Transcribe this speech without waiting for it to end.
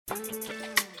Welcome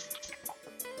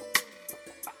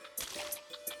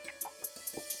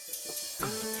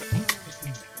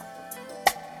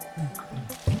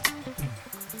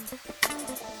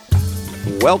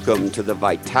to the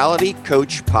Vitality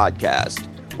Coach Podcast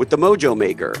with the Mojo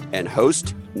Maker and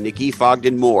host, Nikki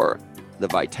Fogden-Moore, the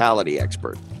Vitality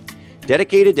Expert.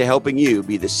 Dedicated to helping you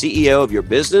be the CEO of your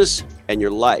business and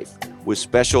your life with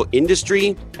special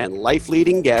industry and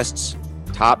life-leading guests,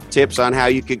 top tips on how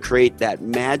you can create that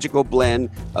magical blend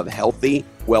of healthy,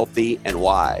 wealthy, and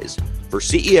wise for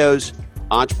CEOs,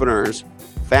 entrepreneurs,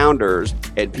 founders,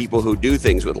 and people who do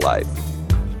things with life.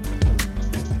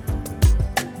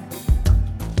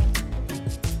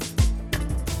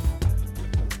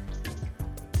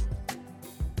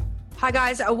 Hi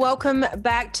guys, welcome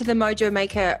back to the Mojo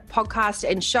Maker podcast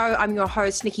and show. I'm your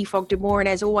host, Nikki Fogden-Moore, and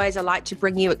as always, I like to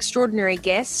bring you extraordinary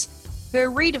guests who are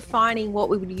redefining what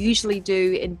we would usually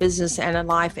do in business and in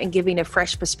life and giving a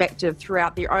fresh perspective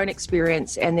throughout their own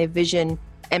experience and their vision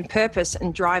and purpose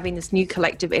in driving this new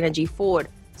collective energy forward.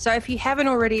 So if you haven't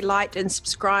already liked and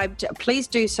subscribed, please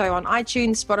do so on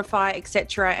iTunes, Spotify,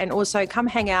 etc. And also come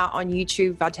hang out on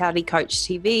YouTube, Vitality Coach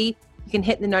TV. You can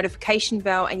hit the notification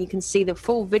bell and you can see the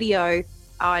full video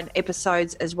and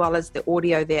episodes as well as the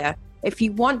audio there. If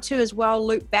you want to as well,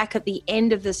 loop back at the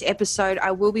end of this episode, I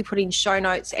will be putting show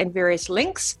notes and various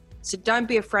links. So don't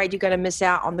be afraid you're going to miss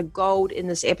out on the gold in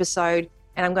this episode.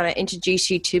 And I'm going to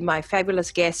introduce you to my fabulous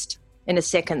guest in a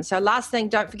second. So last thing,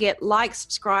 don't forget, like,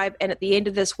 subscribe. And at the end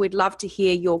of this, we'd love to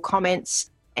hear your comments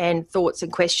and thoughts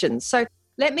and questions. So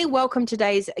let me welcome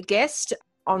today's guest.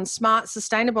 On smart,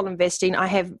 sustainable investing, I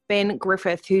have Ben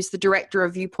Griffith, who's the director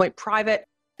of Viewpoint Private.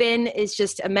 Ben is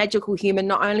just a magical human.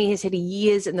 Not only has he had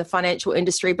years in the financial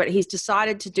industry, but he's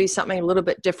decided to do something a little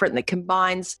bit different that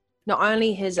combines not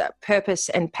only his purpose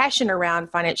and passion around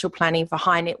financial planning for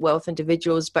high net wealth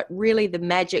individuals, but really the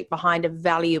magic behind a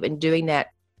value in doing that.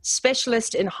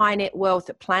 Specialist in high net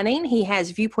wealth planning. He has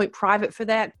Viewpoint Private for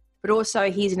that, but also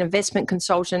he's an investment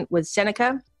consultant with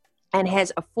Seneca and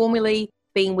has a formerly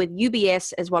being with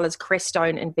UBS as well as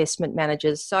Crestone Investment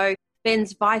Managers. So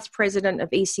Ben's Vice President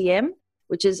of ECM,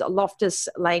 which is Loftus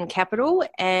Lane Capital,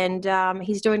 and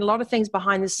he's doing a lot of things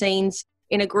behind the scenes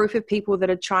in a group of people that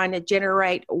are trying to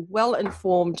generate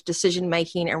well-informed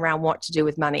decision-making around what to do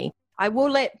with money. I will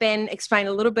let Ben explain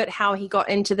a little bit how he got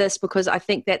into this because I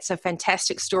think that's a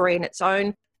fantastic story in its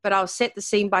own, but I'll set the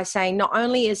scene by saying not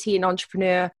only is he an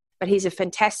entrepreneur, but he's a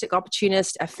fantastic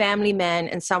opportunist, a family man,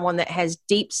 and someone that has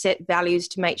deep set values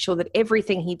to make sure that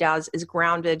everything he does is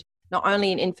grounded not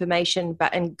only in information,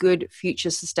 but in good future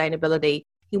sustainability.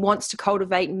 He wants to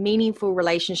cultivate meaningful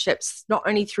relationships, not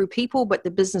only through people, but the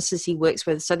businesses he works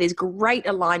with. So there's great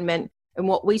alignment in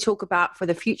what we talk about for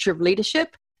the future of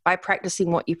leadership by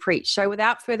practicing what you preach. So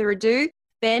without further ado,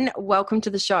 Ben, welcome to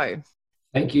the show.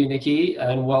 Thank you, Nikki,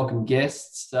 and welcome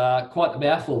guests. Quite a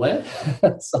mouthful there.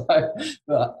 So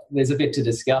there's a bit to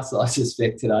discuss, I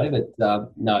suspect, today,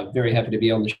 but no, very happy to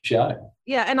be on the show.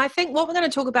 Yeah, and I think what we're going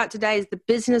to talk about today is the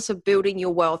business of building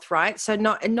your wealth, right? So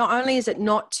not only is it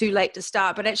not too late to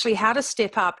start, but actually how to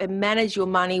step up and manage your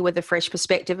money with a fresh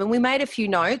perspective. And we made a few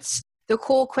notes. The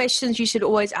core questions you should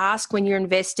always ask when you're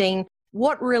investing: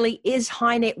 what really is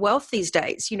high net wealth these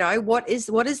days? You know, what is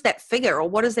that figure, or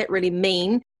what does that really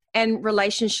mean? And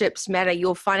relationships matter.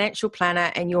 Your financial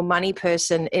planner and your money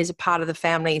person is a part of the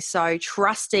family. So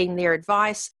trusting their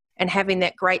advice and having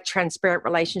that great transparent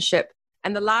relationship.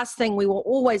 And the last thing we will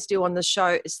always do on the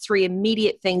show is 3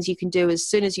 immediate things you can do as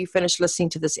soon as you finish listening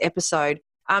to this episode.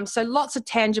 So lots of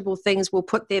tangible things we'll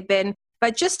put there, Ben.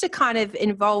 But just to kind of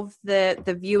involve the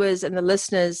viewers and the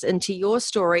listeners into your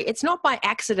story, it's not by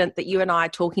accident that you and I are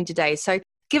talking today. So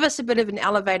give us a bit of an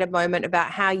elevator moment about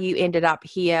how you ended up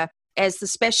here as the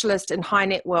specialist in high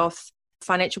net wealth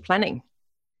financial planning.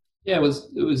 Yeah, it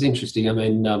was interesting. I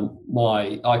mean,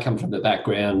 I come from the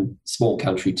background, small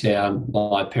country town.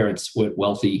 My parents weren't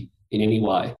wealthy in any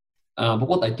way, but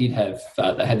what they did have,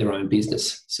 they had their own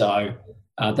business. So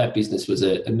that business was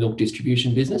a milk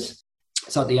distribution business.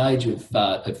 So at the age of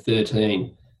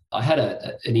 13, I had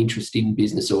an interest in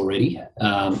business already.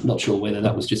 Not sure whether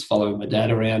that was just following my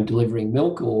dad around delivering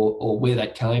milk or where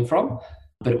that came from,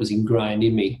 but it was ingrained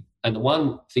in me. And the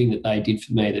one thing that they did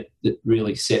for me that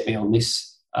really set me on this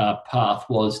path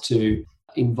was to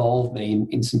involve me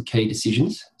in some key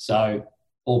decisions. So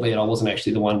albeit I wasn't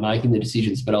actually the one making the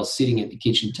decisions, but I was sitting at the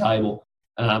kitchen table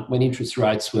when interest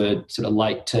rates were sort of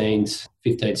late teens,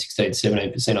 15, 16,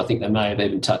 17%. I think they may have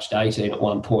even touched 18 at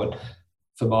one point,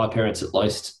 for my parents at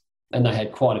least. And they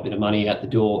had quite a bit of money out the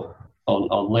door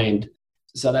on lend.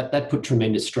 So that put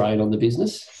tremendous strain on the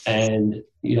business. And,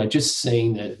 you know, just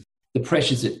seeing that the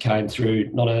pressures that came through,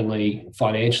 not only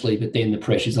financially, but then the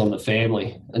pressures on the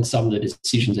family and some of the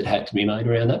decisions that had to be made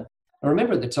around that. I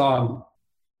remember at the time,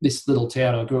 this little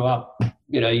town I grew up,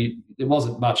 there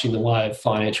wasn't much in the way of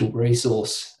financial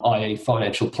resource, i.e.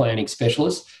 financial planning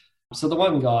specialists. So the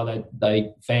one guy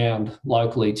they found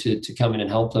locally to come in and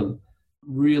help them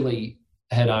really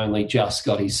had only just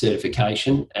got his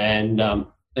certification. And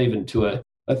even to a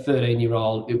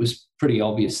 13-year-old, it was pretty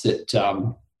obvious that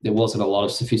there wasn't a lot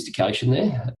of sophistication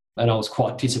there. And I was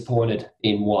quite disappointed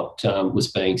in what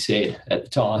was being said at the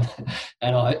time.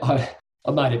 And I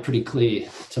made it pretty clear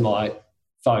to my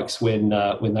folks when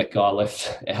that guy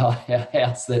left our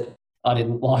house that I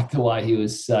didn't like the way he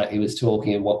was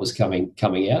talking and what was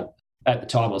coming out. At the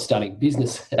time, I was studying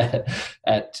business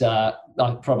at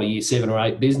probably year 7 or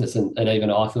 8 business, and even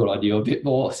I thought I knew a bit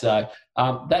more. So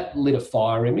that lit a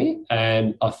fire in me,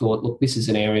 and I thought, look, this is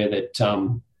an area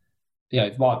that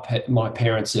if my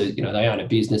parents are, they own a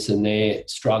business and they're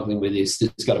struggling with this,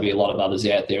 there's got to be a lot of others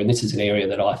out there, and this is an area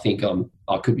that I think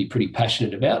I could be pretty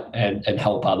passionate about and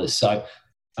help others. So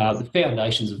the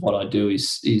foundations of what I do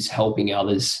is helping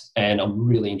others, and I'm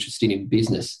really interested in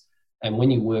business. And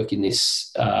when you work in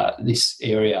this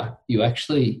area, you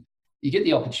get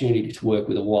the opportunity to work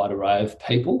with a wide array of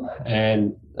people,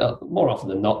 and more often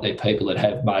than not, they're people that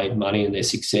have made money and they're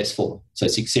successful. So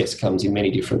success comes in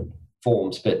many different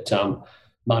forms, but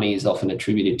money is often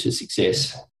attributed to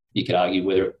success. You could argue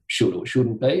whether it should or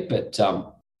shouldn't be, but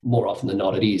more often than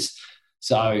not, it is.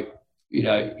 So you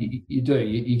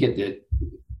get the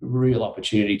real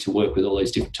opportunity to work with all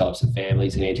these different types of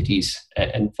families and entities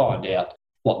and find out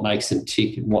what makes them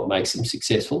tick and what makes them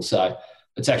successful. So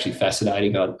it's actually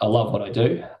fascinating. I love what I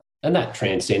do. And that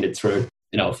transcended through,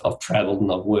 I've travelled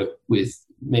and I've worked with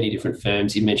many different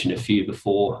firms. You mentioned a few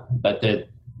before, but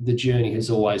the journey has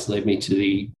always led me to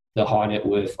the high net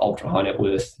worth, ultra high net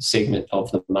worth segment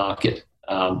of the market.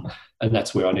 And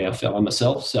that's where I now find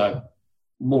myself. So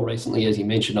more recently, as you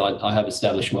mentioned, I have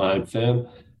established my own firm.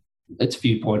 It's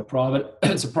Viewpoint Private.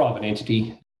 It's a private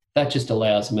entity. That just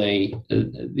allows me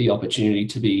the opportunity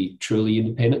to be truly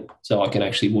independent, so I can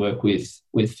actually work with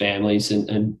families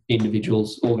and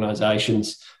individuals,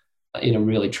 organisations in a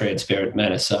really transparent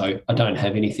manner. So I don't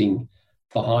have anything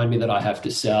behind me that I have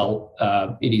to sell.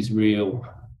 It is real,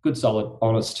 good, solid,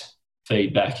 honest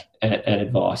feedback and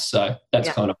advice. So that's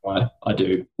kind of why I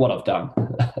do what I've done.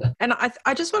 And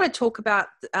I just want to talk about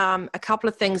a couple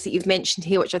of things that you've mentioned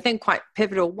here, which I think quite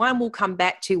pivotal. One we'll come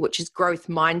back to, which is growth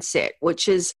mindset, which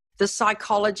is the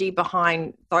psychology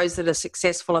behind those that are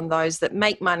successful and those that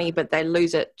make money, but they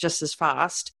lose it just as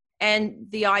fast. And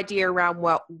the idea around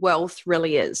what wealth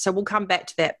really is. So we'll come back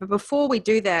to that. But before we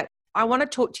do that, I want to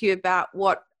talk to you about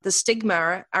what the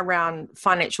stigma around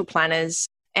financial planners.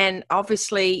 And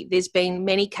obviously there's been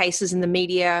many cases in the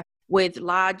media with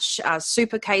large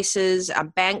super cases,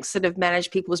 banks that have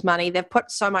managed people's money. They've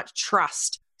put so much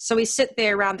trust. So we sit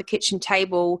there around the kitchen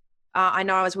table. I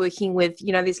know I was working with,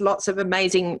 there's lots of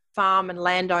amazing farm and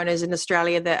landowners in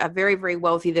Australia that are very, very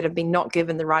wealthy that have been not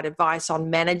given the right advice on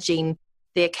managing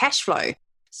their cash flow.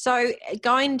 So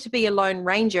going to be a lone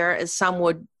ranger, as some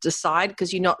would decide,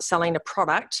 because you're not selling a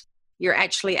product, you're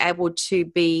actually able to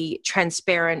be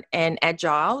transparent and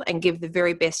agile and give the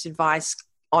very best advice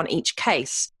on each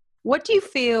case. What do you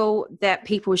feel that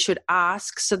people should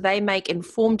ask so they make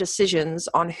informed decisions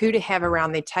on who to have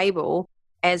around their table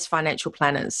as financial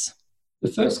planners?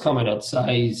 The first comment I'd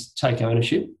say is take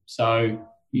ownership. So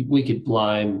we could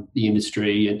blame the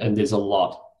industry, and there's a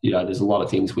lot of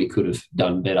things we could have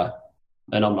done better.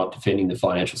 And I'm not defending the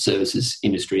financial services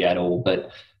industry at all, but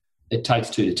it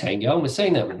takes two to tango. And we're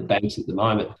seeing that with the banks at the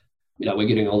moment. We're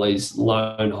getting all these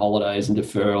loan holidays and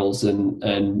deferrals,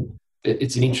 and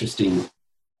it's an interesting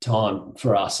time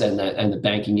for us and the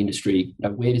banking industry.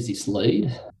 Where does this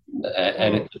lead?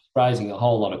 And it's raising a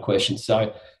whole lot of questions.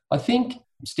 So I think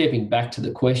stepping back to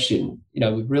the question,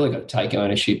 we've really got to take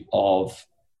ownership of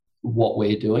what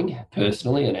we're doing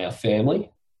personally and our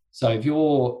family. So if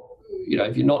you're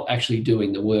not actually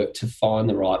doing the work to find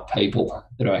the right people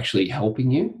that are actually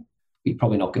helping you, you're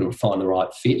probably not going to find the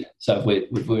right fit. So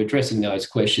if we're addressing those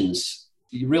questions,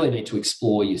 you really need to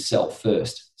explore yourself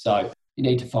first. So you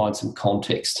need to find some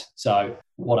context. So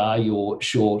what are your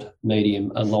short,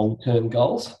 medium and long-term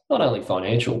goals? Not only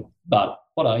financial, but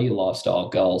what are your lifestyle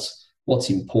goals?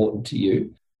 What's important to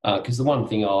you? Because the one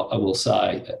thing I will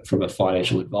say from a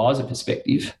financial advisor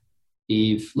perspective,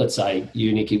 if, let's say,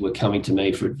 you, Nikki, were coming to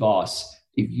me for advice,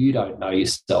 if you don't know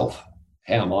yourself,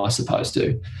 how am I supposed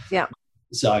to? Yeah.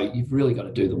 So you've really got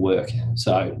to do the work.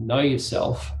 So know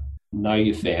yourself, know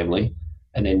your family,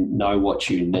 and then know what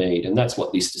you need. And that's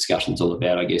what this discussion's all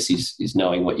about, I guess, is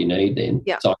knowing what you need then.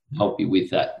 Yeah. So I can help you with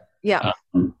that. Yeah.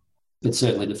 But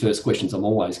certainly the first questions I'm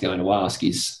always going to ask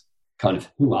is kind of,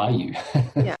 who are you?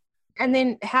 Yeah. And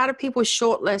then how do people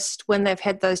shortlist when they've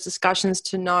had those discussions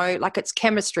to know, like it's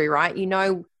chemistry, right? You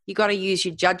know, you got to use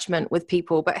your judgment with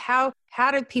people, but how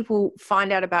do people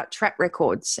find out about track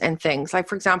records and things? Like,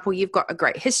 for example, you've got a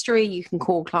great history, you can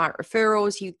call client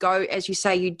referrals, you go, as you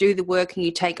say, you do the work and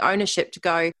you take ownership to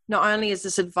go, not only is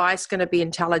this advice going to be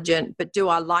intelligent, but do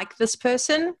I like this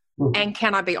person? And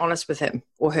can I be honest with him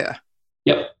or her?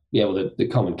 Yep. Yeah, well, the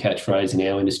common catchphrase in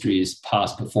our industry is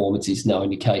past performance is no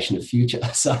indication of future.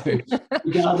 So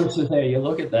regardless of how you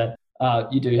look at that,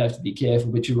 you do have to be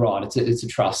careful, but you're right. It's a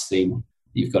trust thing.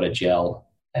 You've got to gel.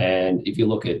 And if you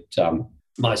look at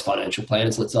most financial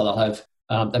planners, let's say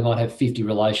they might have 50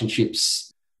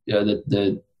 relationships. You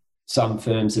know, some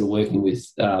firms that are working with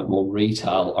more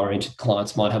retail-oriented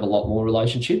clients might have a lot more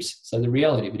relationships. So the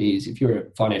reality of it is, if you're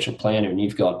a financial planner and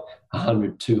you've got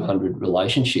 100, 200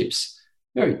 relationships,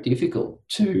 very difficult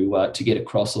to get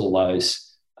across all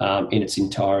those in its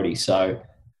entirety. So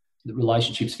the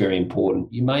relationship's very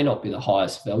important. You may not be the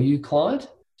highest value client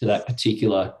to that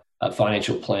particular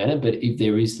financial planner, but if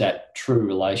there is that true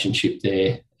relationship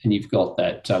there and you've got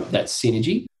that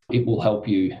synergy, it will help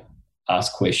you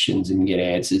ask questions and get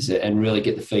answers and really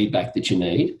get the feedback that you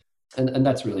need. And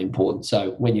that's really important.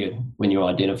 So when you're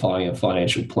identifying a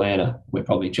financial planner, we're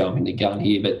probably jumping the gun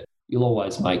here, but you'll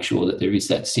always make sure that there is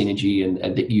that synergy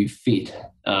and that you fit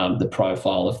the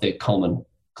profile of their common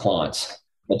clients.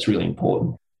 That's really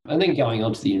important. And then going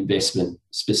on to the investment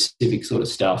specific sort of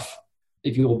stuff,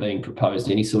 if you're being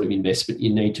proposed any sort of investment,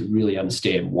 you need to really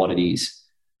understand what it is.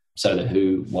 So the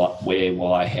who, what, where,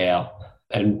 why, how.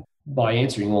 And by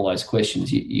answering all those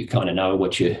questions, you kind of know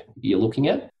what you're looking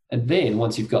at. And then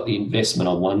once you've got the investment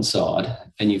on one side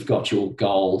and you've got your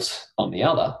goals on the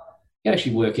other, you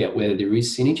actually work out whether there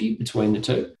is synergy between the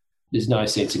two. There's no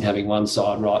sense in having one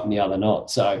side right and the other not.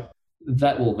 So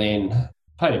that will then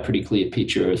paint a pretty clear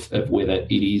picture of whether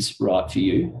it is right for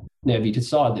you. Now, if you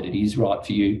decide that it is right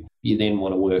for you, you then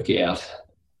want to work out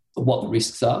what the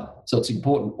risks are. So it's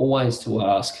important always to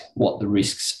ask what the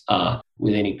risks are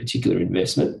with any particular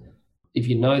investment. If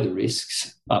you know the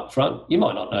risks up front, you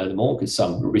might not know them all because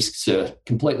some risks are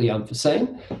completely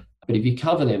unforeseen. But if you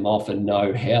cover them off and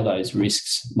know how those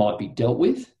risks might be dealt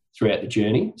with throughout the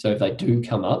journey, so if they do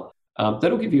come up,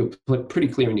 that'll give you a pretty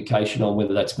clear indication on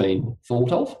whether that's been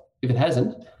thought of. If it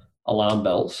hasn't, alarm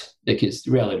bells, because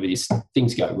the reality of it is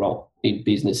things go wrong in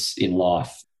business, in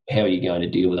life. How are you going to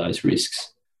deal with those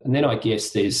risks? And then I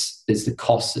guess there's the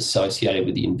costs associated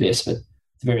with the investment.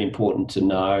 It's very important to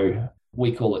know.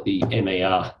 We call it the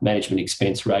MER, management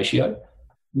expense ratio.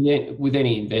 With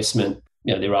any investment,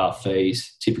 you know, there are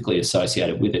fees typically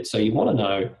associated with it. So you want to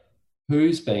know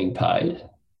who's being paid,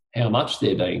 how much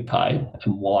they're being paid,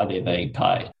 and why they're being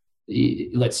paid.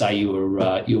 Let's say you're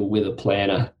with a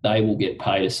planner, they will get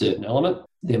paid a certain element.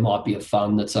 There might be a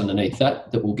fund that's underneath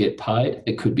that will get paid.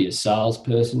 It could be a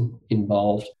salesperson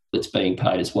involved that's being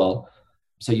paid as well.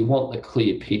 So you want the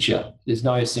clear picture. There's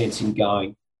no sense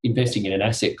in investing in an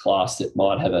asset class that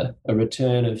might have a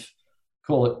return of,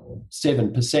 call it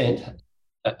 7%.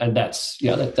 And that's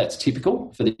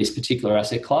typical for this particular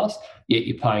asset class, yet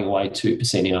you're paying away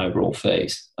 2% in overall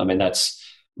fees. I mean, that's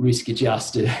risk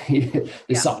adjusted.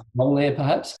 There's something wrong there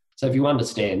perhaps. So if you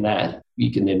understand that,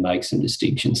 you can then make some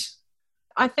distinctions.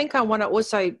 I think I want to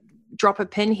also drop a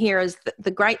pin here is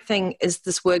the great thing is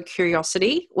this word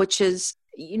curiosity, which is,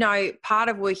 you know, part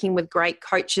of working with great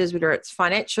coaches, whether it's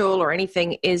financial or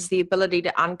anything, is the ability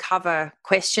to uncover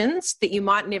questions that you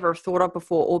might never have thought of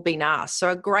before or been asked. So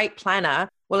a great planner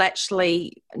will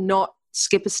actually not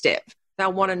skip a step.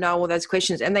 They'll want to know all those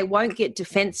questions and they won't get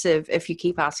defensive if you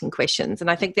keep asking questions. And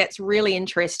I think that's really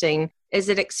interesting is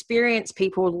that experienced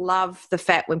people love the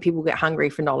fact when people get hungry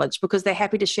for knowledge because they're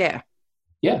happy to share.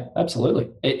 Yeah, absolutely.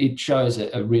 It shows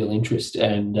a real interest.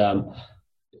 And,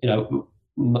 you know,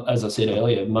 as I said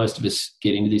earlier, most of us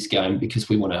get into this game because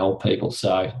we want to help people.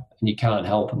 So, and you can't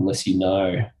help unless you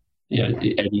know,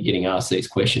 and you're getting asked these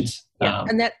questions. Yeah,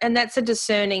 and that's a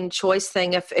discerning choice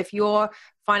thing. If your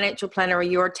financial planner or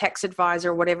your tax advisor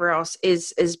or whatever else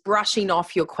is brushing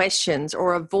off your questions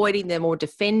or avoiding them or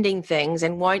defending things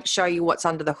and won't show you what's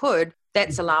under the hood,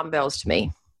 that's alarm bells to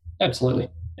me. Absolutely.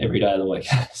 Every day of the week.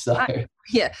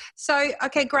 Yeah. So,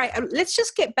 okay, great. Let's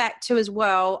just get back to as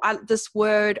well this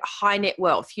word high net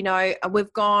wealth. You know,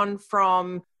 we've gone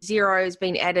from zeros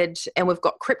being added and we've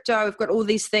got crypto, we've got all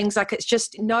these things. Like it's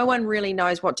just no one really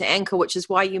knows what to anchor, which is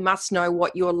why you must know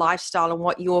what your lifestyle and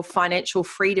what your financial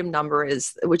freedom number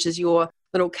is, which is your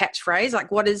little catchphrase,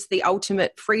 like what is the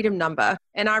ultimate freedom number?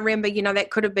 And I remember,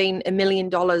 that could have been $1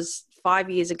 million 5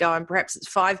 years ago, and perhaps it's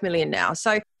 5 million now.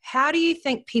 So how do you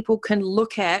think people can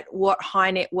look at what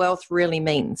high net wealth really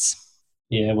means?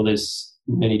 Yeah, well, there's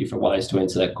many different ways to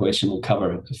answer that question. We'll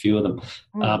cover a few of them.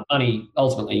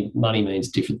 Ultimately, money means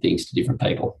different things to different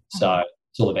people. So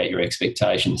it's all about your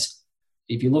expectations.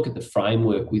 If you look at the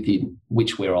framework within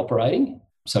which we're operating,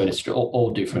 so in Australia,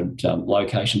 all different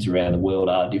locations around the world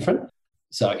are different.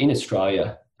 So in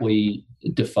Australia, we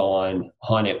define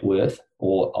high net worth,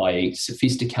 or i.e.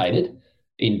 sophisticated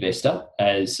investor,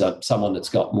 as someone that's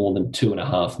got more than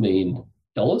 $2.5 million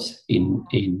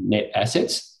in net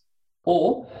assets,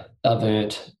 or they've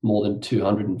earned more than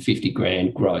 250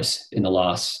 grand gross in the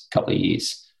last couple of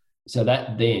years. So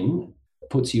that then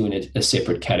puts you in a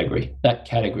separate category. That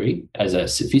category, as a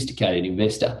sophisticated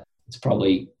investor, it's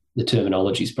probably, the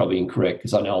terminology is probably incorrect,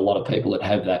 because I know a lot of people that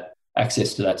have that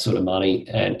access to that sort of money,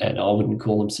 and I wouldn't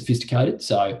call them sophisticated.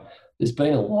 So there's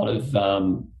been a lot of,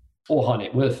 or high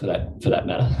net worth for that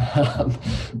matter.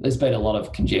 There's been a lot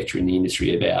of conjecture in the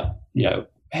industry about,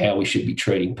 how we should be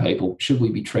treating people. Should we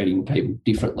be treating people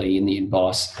differently in the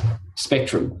advice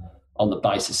spectrum on the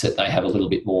basis that they have a little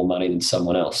bit more money than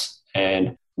someone else? And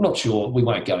I'm not sure, we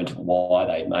won't go into why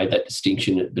they made that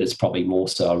distinction, but it's probably more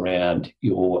so around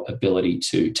your ability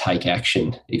to take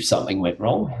action if something went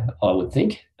wrong, I would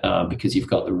think, because you've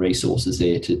got the resources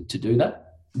there to do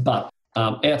that. But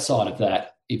outside of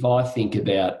that, if I think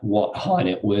about what high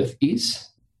net worth is,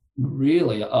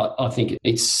 really, I think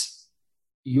it's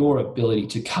your ability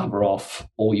to cover off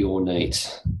all your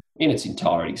needs in its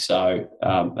entirety. So,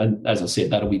 and as I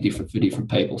said, that'll be different for different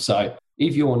people. So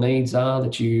if your needs are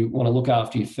that you want to look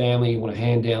after your family, you want to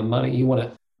hand down money, you want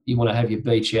to have your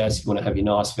beach house, you want to have your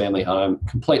nice family home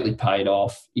completely paid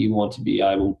off, you want to be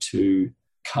able to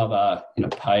cover,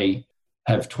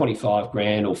 have 25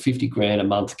 grand or 50 grand a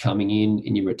month coming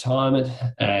in your retirement,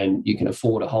 and you can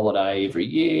afford a holiday every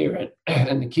year,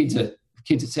 and the kids are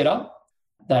set up,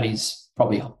 that is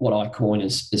probably what I coin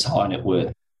as high net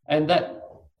worth. And that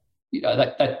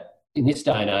in this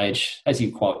day and age, as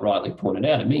you quite rightly pointed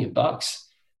out, $1 million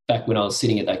back when I was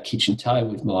sitting at that kitchen table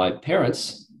with my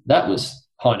parents, that was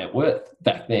high net worth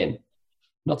back then.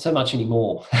 Not so much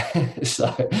anymore.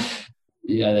 So,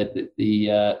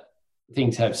 the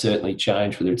things have certainly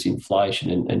changed, whether it's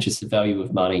inflation and just the value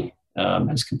of money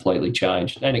has completely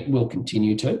changed, and it will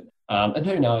continue to. And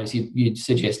who knows, you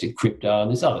suggested crypto, and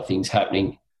there's other things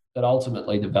happening, but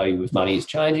ultimately the value of money is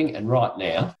changing. And right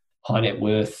now, high net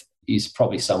worth is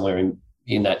probably somewhere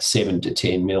in that 7 to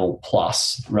 10 mil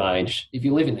plus range. If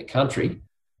you live in the country,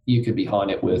 you could be high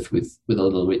net worth with a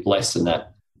little bit less than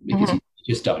that, because you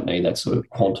just don't need that sort of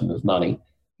quantum of money.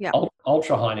 Yeah.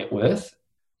 Ultra high net worth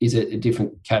is a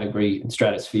different category and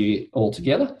stratosphere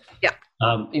altogether. Yeah.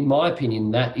 In my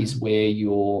opinion, that is where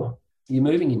you're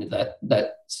moving into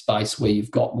that space where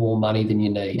you've got more money than you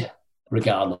need,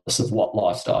 regardless of what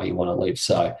lifestyle you want to live.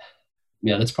 So,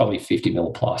 that's probably 50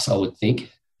 mil plus, I would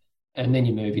think. And then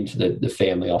you move into the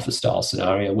family office style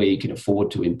scenario where you can afford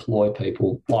to employ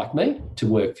people like me to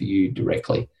work for you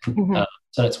directly. So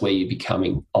that's where you're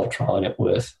becoming ultra high net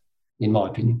worth, in my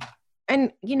opinion.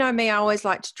 And me, I always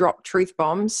like to drop truth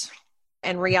bombs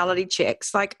and reality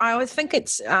checks. Like, I always think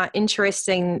it's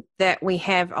interesting that we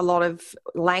have a lot of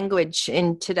language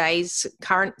in today's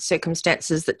current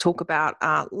circumstances that talk about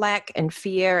lack and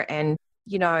fear and,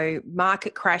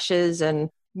 market crashes and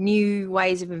new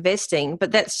ways of investing.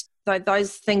 But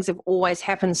those things have always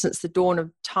happened since the dawn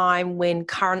of time, when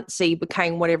currency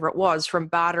became whatever it was, from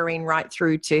bartering right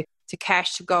through to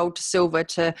cash, to gold, to silver,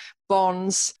 to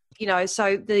bonds.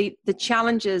 So the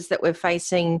challenges that we're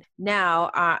facing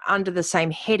now are under the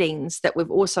same headings that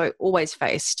we've also always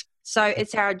faced. So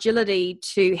it's our agility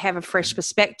to have a fresh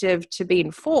perspective, to be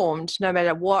informed, no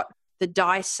matter what the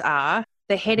dice are.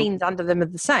 The headings under them are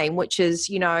the same, which is,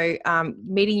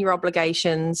 meeting your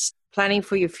obligations, planning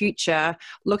for your future,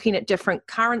 looking at different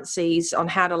currencies on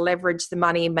how to leverage the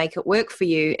money and make it work for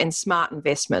you, and smart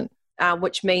investment,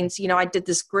 which means, I did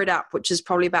this grid up, which is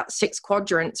probably about 6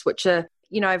 quadrants, which are,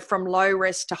 from low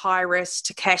risk to high risk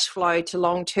to cash flow to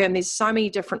long term. There's so many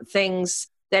different things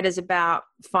that is about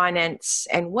finance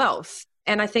and wealth.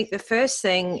 And I think the first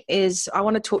thing is, I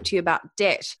want to talk to you about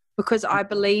debt, because I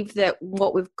believe that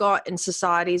what we've got in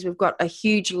society is we've got a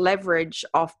huge leverage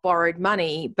of borrowed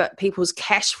money, but people's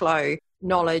cash flow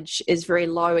knowledge is very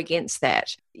low against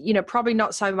that. Probably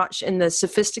not so much in the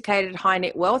sophisticated high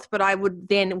net wealth, but I would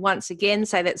then once again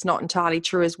say that's not entirely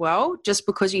true as well. Just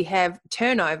because you have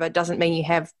turnover doesn't mean you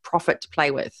have profit to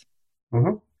play with.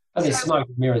 And there's smoke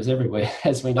and mirrors everywhere,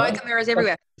 as we know. Smoke and mirrors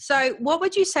everywhere. So what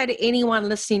would you say to anyone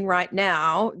listening right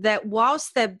now that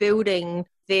whilst they're building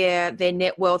their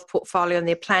net wealth portfolio and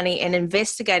they're planning and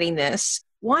investigating this,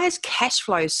 why is cash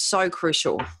flow so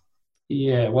crucial?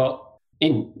 Yeah, well,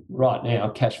 right now,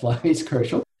 cash flow is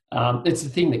crucial. It's the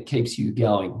thing that keeps you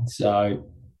going. So,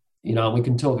 we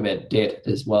can talk about debt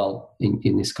as well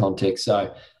in this context.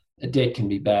 So debt can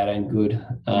be bad and good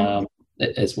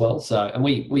as well. So, and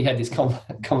we had this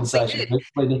conversation.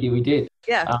 We did.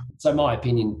 Yeah. So my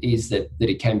opinion is that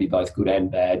it can be both good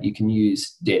and bad. You can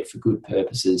use debt for good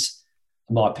purposes.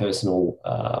 My personal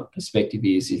perspective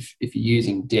is if you're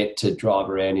using debt to drive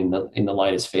around in the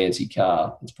latest fancy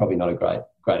car, it's probably not a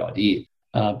great idea.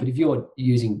 But if you're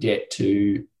using debt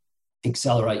to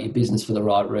accelerate your business for the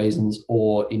right reasons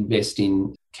or invest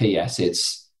in key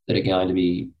assets that are going to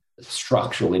be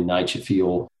structural in nature for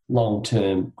your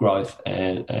long-term growth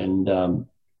and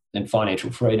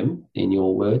financial freedom, in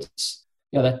your words,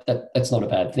 that's not a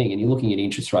bad thing. And you're looking at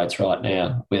interest rates right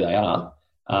now where they are.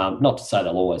 Not to say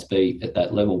they'll always be at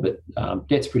that level, but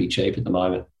debt's pretty cheap at the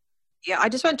moment. Yeah, I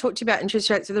just want to talk to you about interest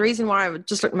rates. So the reason why I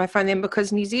just looked at my phone then,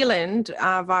 because New Zealand,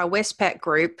 via Westpac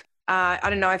Group, I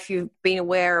don't know if you've been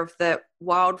aware of the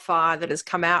wildfire that has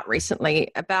come out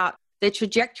recently about the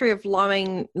trajectory of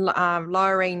lowering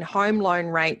home loan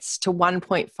rates to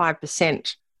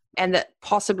 1.5%, and that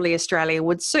possibly Australia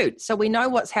would suit. So we know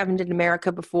what's happened in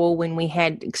America before when we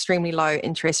had extremely low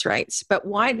interest rates. But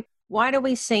why do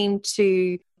we seem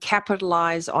to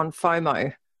capitalize on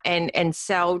FOMO and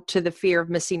sell to the fear of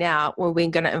missing out when we're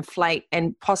going to inflate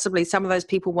and possibly some of those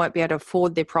people won't be able to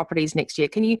afford their properties next year?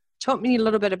 Can you talk me a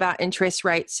little bit about interest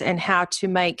rates and how to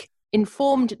make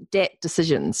informed debt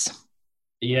decisions?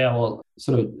 Yeah, well,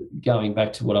 sort of going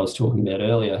back to what I was talking about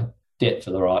earlier, debt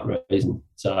for the right reason.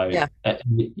 So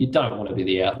you don't want to be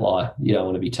the outlier. You don't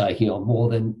want to be taking on more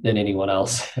than anyone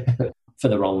else for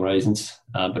the wrong reasons,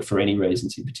 but for any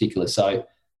reasons in particular. So,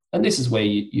 and this is where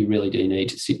you really do need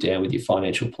to sit down with your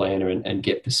financial planner and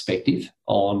get perspective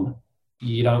on.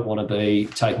 You don't want to be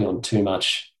taking on too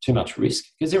much risk,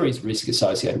 because there is risk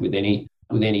associated with any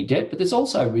debt, but there's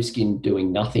also risk in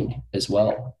doing nothing as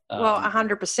well. Well,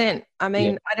 100%. I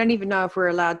mean, I don't even know if we're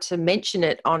allowed to mention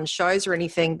it on shows or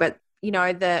anything, but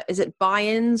is it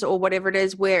buy-ins or whatever it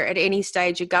is, where at any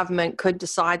stage a government could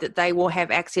decide that they will have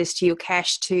access to your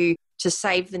cash to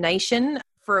save the nation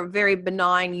for a very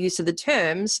benign use of the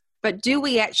terms. But do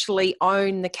we actually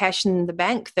own the cash in the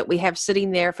bank that we have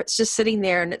sitting there? If it's just sitting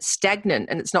there and it's stagnant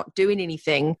and it's not doing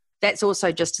anything, that's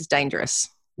also just as dangerous.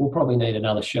 We'll probably need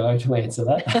another show to answer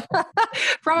that.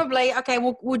 Probably. Okay,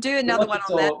 we'll do another one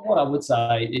on that. What I would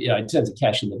say, in terms of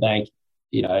cash in the bank,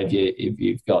 if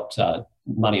you've got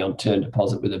money on term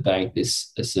deposit with a bank,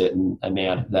 there's a certain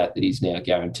amount of that is now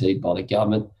guaranteed by the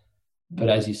government. But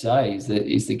as you say, is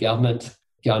the government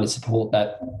going to support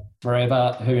that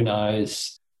forever? Who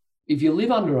knows? If you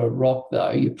live under a rock,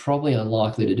 though, you're probably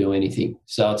unlikely to do anything.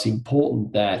 So it's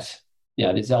important that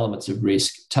there's elements of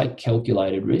risk. Take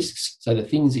calculated risks. So the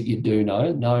things that you do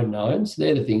know, known knowns,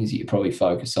 they're the things that you probably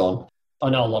focus on.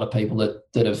 I know a lot of people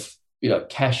that have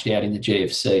cashed out in the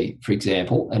GFC, for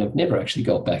example, and have never actually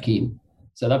got back in.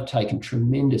 So they've taken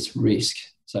tremendous risk.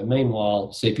 So meanwhile,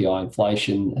 CPI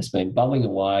inflation has been bubbling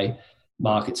away.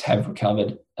 Markets have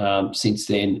recovered since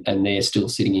then, and they're still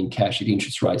sitting in cash at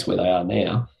interest rates where they are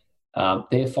now.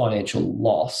 Their financial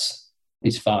loss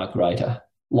is far greater.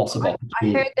 Loss of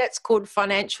opportunity. I heard that's called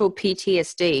financial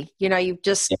PTSD. You've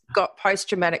just got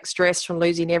post-traumatic stress from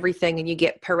losing everything and you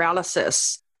get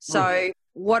paralysis. So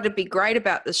what would be great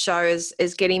about the show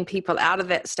is getting people out of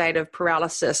that state of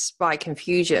paralysis by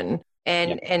confusion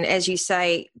and as you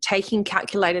say, taking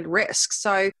calculated risks.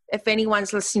 So if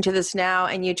anyone's listening to this now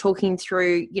and you're talking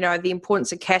through, the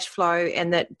importance of cash flow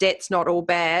and that debt's not all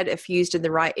bad if used in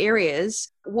the right areas,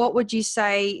 what would you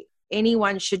say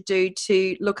anyone should do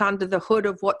to look under the hood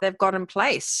of what they've got in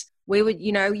place? We would,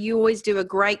 you always do a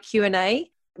great Q&A.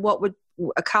 What would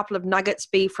a couple of nuggets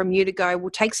be from you to go,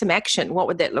 we'll take some action? What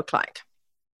would that look like?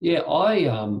 Yeah,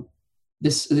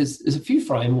 there's a few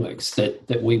frameworks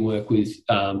that we work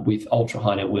with ultra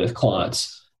high net worth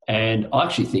clients, and I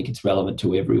actually think it's relevant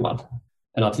to everyone,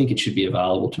 and I think it should be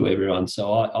available to everyone.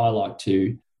 So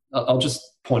I'll just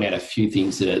point out a few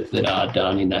things that are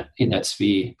done in that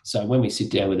sphere. So when we sit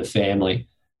down with a family,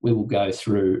 we will go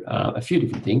through a few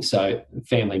different things. So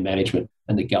family management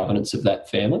and the governance of that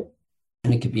family,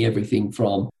 and it could be everything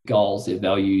from goals, their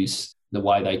values, the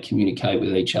way they communicate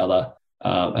with each other.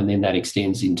 And then that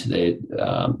extends into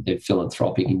their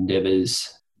philanthropic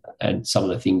endeavours and some of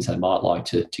the things they might like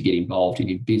to get involved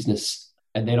in business.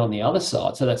 And then on the other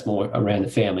side, so that's more around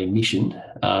the family mission,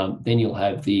 then you'll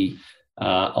have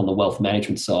on the wealth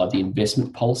management side, the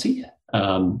investment policy.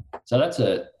 So that's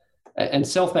and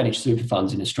self-managed super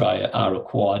funds in Australia are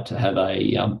required to have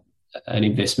an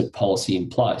investment policy in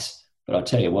place. But I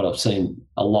tell you what, I've seen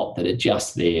a lot that are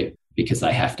just there because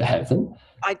they have to have them.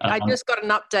 I just got an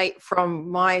update from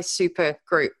my super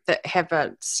group that have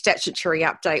a statutory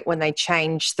update when they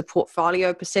change the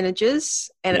portfolio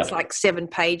percentages, and it's like 7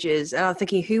 pages. And I'm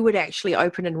thinking, who would actually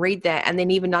open and read that and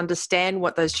then even understand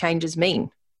what those changes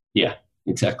mean? Yeah,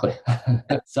 exactly.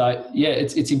 So,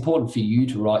 it's important for you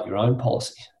to write your own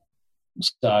policy.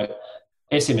 So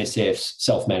SMSFs,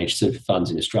 self-managed super funds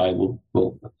in Australia,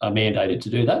 are mandated to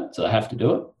do that, so they have to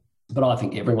do it. But I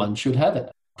think everyone should have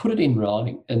it. Put it in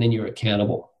writing, and then you're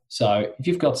accountable. So if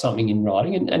you've got something in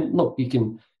writing, and look, you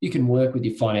can work with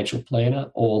your financial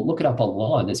planner or look it up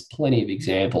online. There's plenty of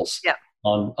examples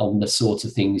on the sorts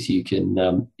of things you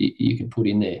can put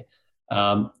in there.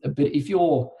 But if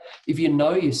you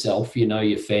know yourself, you know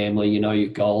your family, you know your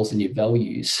goals and your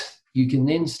values, you can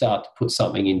then start to put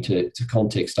something into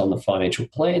context on the financial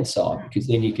plan side, because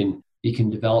then you can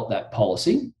develop that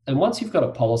policy. And once you've got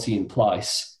a policy in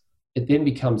place, it then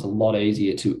becomes a lot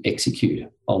easier to execute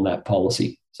on that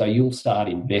policy. So you'll start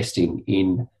investing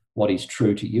in what is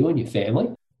true to you and your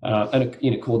family, and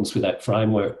in accordance with that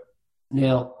framework.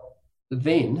 Now,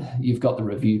 then you've got the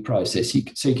review process.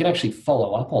 So you can actually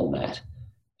follow up on that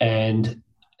and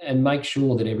make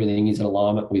sure that everything is in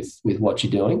alignment with what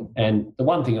you're doing. And the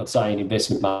one thing I'd say in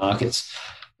investment markets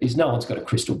is no one's got a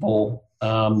crystal ball.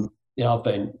 I've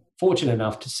been fortunate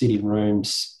enough to sit in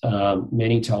rooms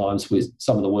many times with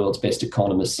some of the world's best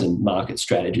economists and market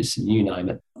strategists, and you name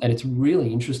it. And it's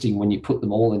really interesting when you put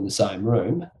them all in the same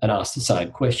room and ask the same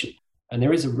question. And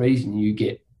there is a reason you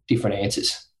get different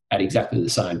answers at exactly the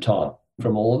same time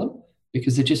from all of them,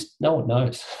 because no one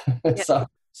knows. Yeah.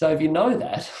 So if you know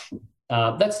that,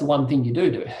 that's the one thing you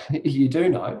do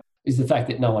know, is the fact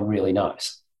that no one really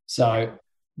knows. So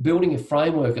building a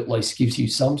framework at least gives you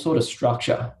some sort of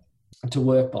structure to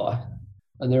work by.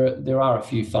 And there are a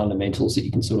few fundamentals that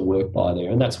you can sort of work by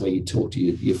there. And that's where you talk to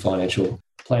your financial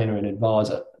planner and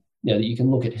advisor. You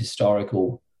can look at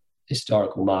historical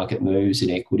market moves in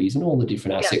equities and all the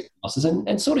different asset classes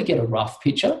and sort of get a rough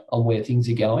picture on where things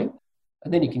are going.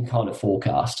 And then you can kind of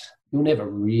forecast. You'll never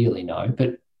really know,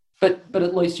 but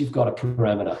at least you've got a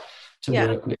parameter to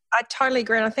work with. I totally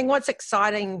agree. And I think what's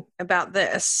exciting about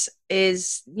this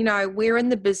is, we're in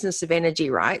the business of energy,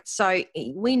 right? So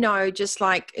we know, just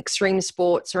like extreme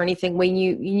sports or anything, when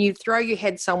you throw your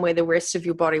head somewhere, the rest of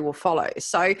your body will follow.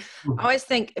 So I always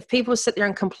think if people sit there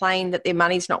and complain that their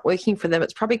money's not working for them,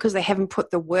 it's probably because they haven't put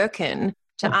the work in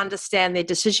to understand their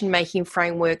decision-making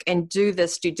framework and do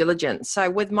this due diligence. So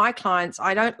with my clients,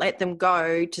 I don't let them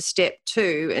go to step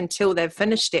 2 until they've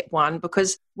finished step 1,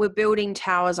 because we're building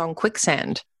towers on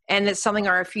quicksand. And it's something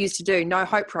I refuse to do, no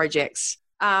hope projects.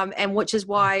 And which is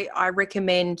why I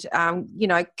recommend,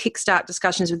 kickstart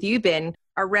discussions with you, Ben,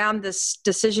 around this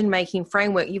decision-making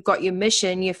framework. You've got your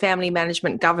mission, your family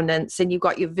management governance, and you've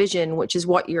got your vision, which is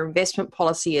what your investment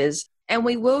policy is. And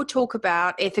we will talk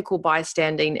about ethical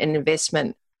bystanding in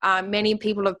investment. Many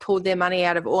people have pulled their money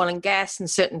out of oil and gas and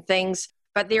certain things,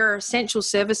 but there are essential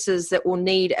services that will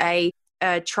need a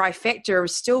trifecta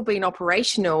of still being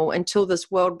operational until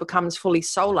this world becomes fully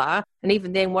solar. And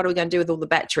even then, what are we going to do with all the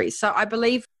batteries? So I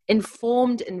believe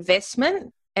informed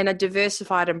investment and a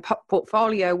diversified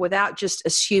portfolio without just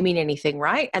assuming anything,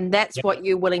 right? And that's what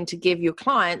you're willing to give your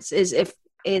clients is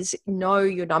know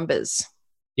your numbers.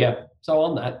 Yeah. So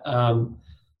on that,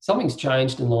 something's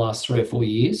changed in the last 3 or 4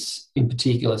 years in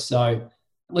particular. So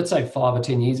let's say 5 or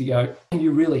 10 years ago,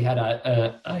 you really had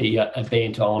a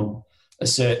bent on a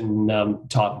certain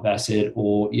type of asset,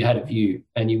 or you had a view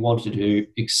and you wanted to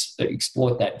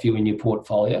exploit that view in your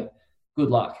portfolio. Good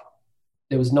luck.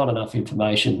 There was not enough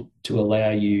information to allow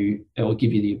you or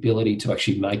give you the ability to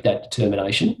actually make that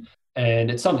determination.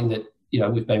 And it's something that,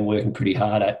 we've been working pretty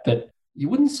hard at, but you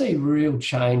wouldn't see real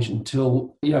change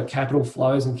until, capital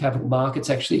flows and capital markets,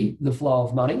 actually the flow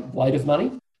of money, weight of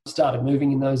money, started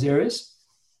moving in those areas.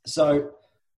 So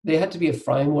there had to be a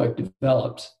framework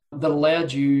developed that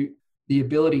allowed you the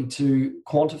ability to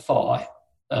quantify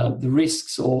the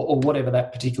risks or whatever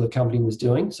that particular company was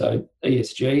doing. So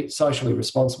ESG, socially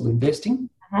responsible investing,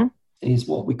 is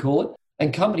what we call it.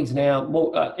 And companies now,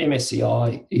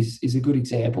 MSCI is a good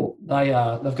example.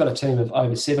 They've got a team of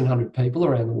over 700 people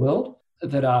around the world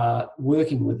that are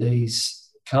working with these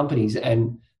companies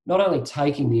and not only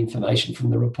taking the information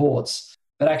from the reports,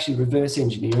 but actually reverse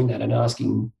engineering that and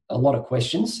asking a lot of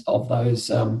questions of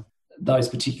those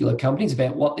particular companies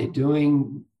about what they're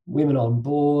doing, women on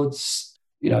boards,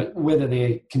 whether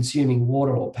they're consuming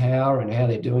water or power and how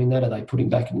they're doing that. Are they putting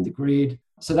back into the grid?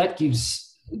 So that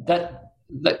gives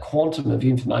that quantum of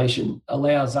information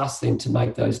allows us then to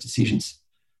make those decisions.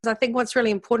 I think what's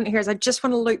really important here is I just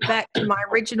want to loop back to my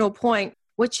original point,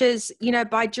 which is,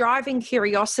 by driving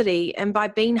curiosity and by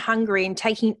being hungry and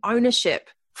taking ownership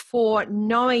for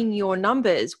knowing your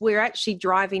numbers, we're actually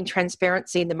driving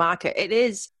transparency in the market. It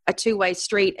is a two-way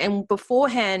street. And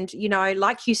beforehand,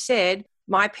 like you said,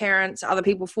 my parents, other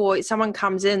people before, someone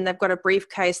comes in, they've got a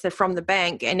briefcase, they're from the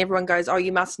bank, and everyone goes, oh,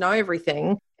 you must know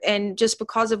everything. And just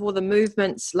because of all the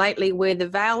movements lately where the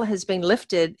veil has been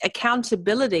lifted,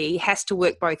 accountability has to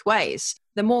work both ways.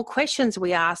 The more questions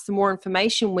we ask, the more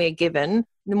information we're given,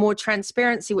 the more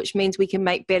transparency, which means we can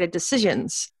make better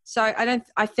decisions. So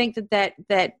I think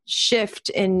that shift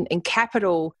in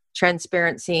capital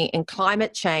transparency and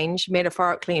climate change,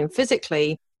 metaphorically and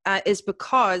physically, is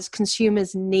because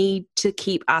consumers need to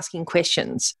keep asking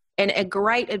questions. And a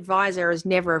great advisor is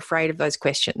never afraid of those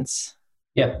questions.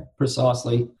 Yeah,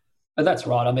 precisely. But that's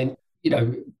right. I mean,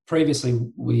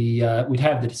 previously we'd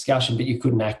have the discussion, but you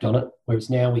couldn't act on it, whereas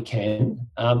now we can.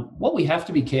 What we have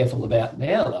to be careful about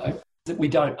now, though, is that we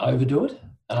don't overdo it.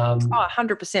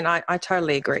 100%. I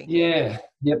totally agree. Yeah.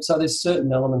 Yep. So there's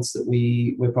certain elements that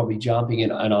we're probably jumping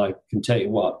in, and I can tell you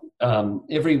what,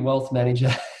 every wealth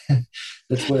manager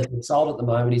that's worth their salt at the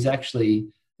moment is actually,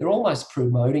 they're almost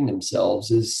promoting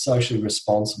themselves as socially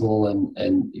responsible.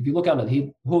 And if you look under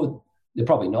the hood, they're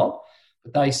probably not,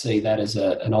 but they see that as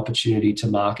an opportunity to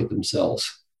market themselves.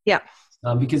 Yeah.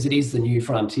 Because it is the new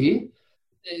frontier.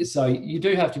 So you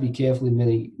do have to be careful in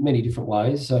many, many different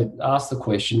ways. So ask the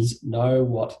questions, know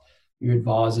what your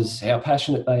advisors, how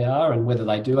passionate they are, and whether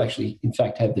they do actually, in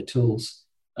fact, have the tools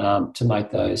to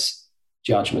make those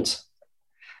judgments.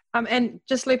 And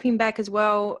just looping back as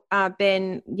well,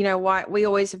 Ben, why we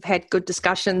always have had good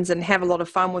discussions and have a lot of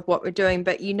fun with what we're doing.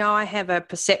 But I have a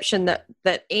perception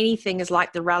that anything is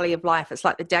like the rally of life. It's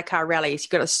like the Dakar rally. So you've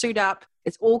got to suit up.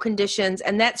 It's all conditions,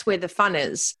 and that's where the fun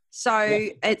is. So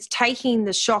It's taking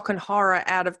the shock and horror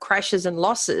out of crashes and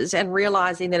losses and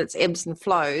realizing that it's ebbs and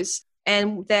flows.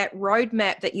 And that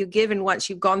roadmap that you're given once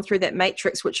you've gone through that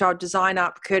matrix, which I'll design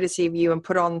up courtesy of you and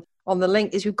put on the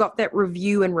link, is we've got that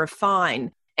review and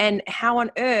refine. And how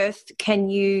on earth can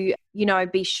you,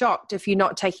 be shocked if you're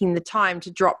not taking the time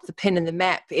to drop the pin in the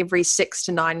map every 6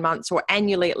 to 9 months or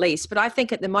annually at least? But I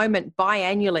think at the moment,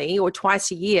 biannually or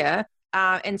twice a year,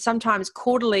 and sometimes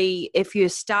quarterly, if you're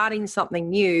starting something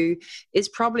new, is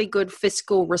probably good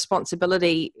fiscal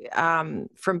responsibility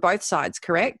from both sides,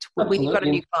 correct? Absolutely. When you've got a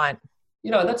new client.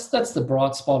 That's the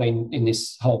bright spot in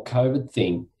this whole COVID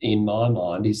thing, in my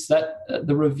mind, is that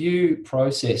the review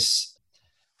process.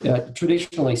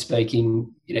 Traditionally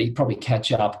speaking, you probably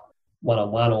catch up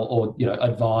one-on-one or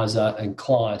advisor and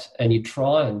client, and you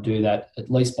try and do that at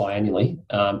least biannually.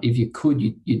 If you could,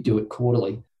 you'd do it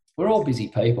quarterly. We're all busy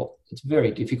people. It's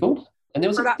very difficult. And there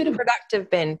was a bit of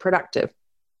productive, Ben. Productive,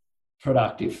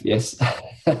 yes.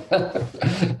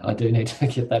 I do need to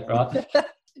get that right.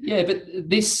 Yeah, but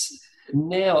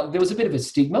now there was a bit of a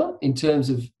stigma in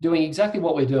terms of doing exactly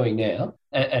what we're doing now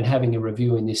and having a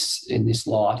review in this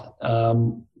light.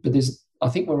 But I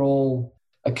think we're all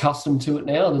accustomed to it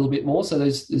now a little bit more. So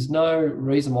there's no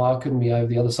reason why I couldn't be over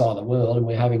the other side of the world, and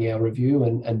we're having our review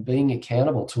and being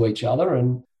accountable to each other.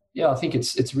 And yeah, I think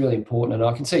it's really important, and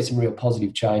I can see some real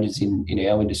positive changes in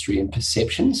our industry and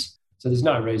perceptions. So there's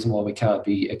no reason why we can't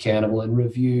be accountable and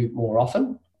review more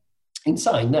often. In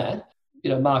saying that,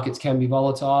 markets can be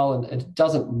volatile, and it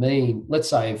doesn't mean, let's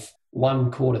say if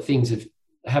one quarter things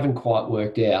haven't quite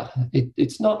worked out,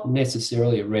 it's not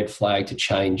necessarily a red flag to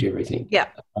change everything. Yeah,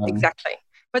 exactly.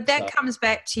 But that comes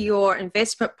back to your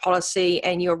investment policy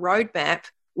and your roadmap,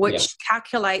 which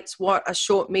calculates what a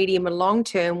short, medium, and long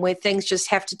term, where things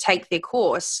just have to take their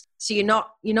course. So you're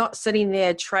not sitting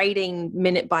there trading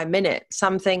minute by minute.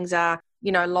 Some things are,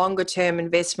 longer term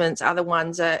investments. Other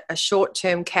ones are short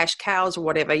term cash cows or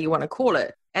whatever you want to call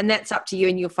it. And that's up to you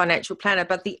and your financial planner.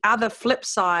 But the other flip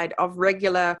side of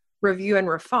regular review and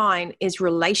refine is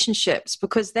relationships,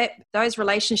 because those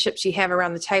relationships you have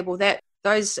around the table,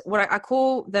 those, what I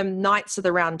call them, knights of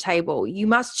the round table. You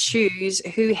must choose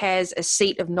who has a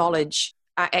seat of knowledge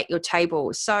at your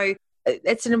table. So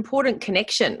it's an important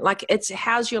connection. Like, it's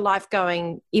how's your life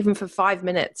going, even for 5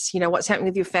 minutes? What's happening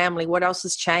with your family? What else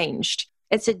has changed?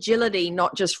 It's agility,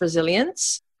 not just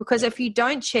resilience. Because if you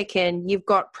don't check in, you've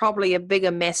got probably a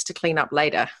bigger mess to clean up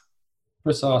later.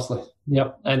 Precisely.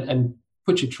 Yep. And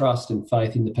put your trust and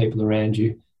faith in the people around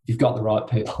you. You've got the right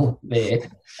people there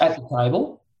at the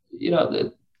table.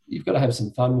 You've got to have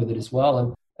some fun with it as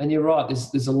well. And you're right,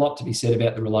 there's a lot to be said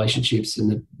about the relationships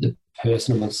and the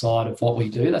personal side of what we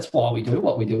do. That's why we do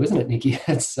what we do, isn't it, Nikki?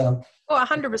 It's Well,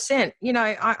 100%. You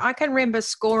know, I can remember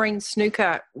scoring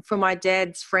snooker for my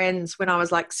dad's friends when I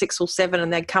was like 6 or 7,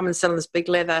 and they'd come and sit on this big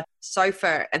leather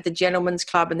sofa at the gentleman's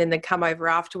club, and then they'd come over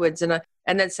afterwards and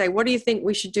they'd say, what do you think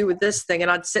we should do with this thing?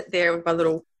 And I'd sit there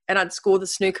with and I'd score the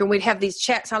snooker, and we'd have these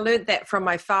chats. I learned that from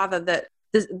my father, that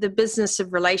the business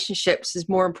of relationships is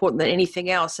more important than anything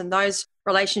else. And those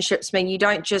relationships mean you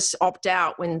don't just opt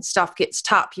out when stuff gets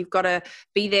tough. You've got to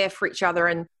be there for each other.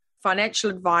 And financial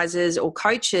advisors or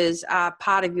coaches are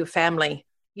part of your family,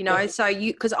 you know. Yeah. So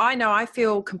because I know I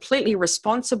feel completely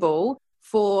responsible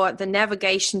for the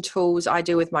navigation tools I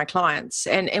do with my clients.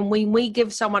 And when we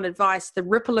give someone advice, the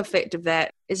ripple effect of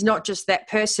that is not just that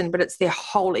person, but it's their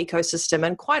whole ecosystem,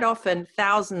 and quite often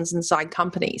thousands inside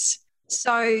companies.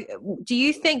 So do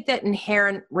you think that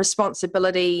inherent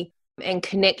responsibility and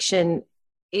connection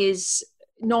is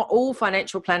not all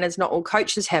financial planners, not all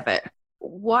coaches have it?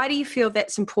 Why do you feel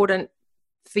that's important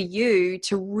for you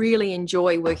to really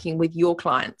enjoy working with your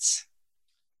clients?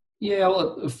 Yeah,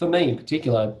 well, for me in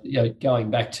particular, going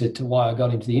back to why I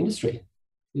got into the industry,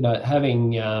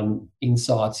 having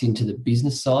insights into the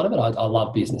business side of it. I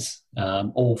love business,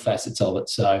 all facets of it.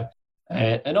 So,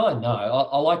 and I know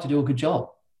I like to do a good job,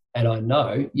 and I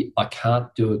know I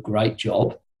can't do a great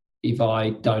job if I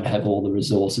don't have all the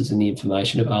resources and the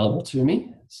information available to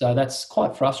me. So that's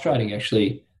quite frustrating,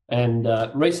 actually. And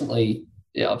recently,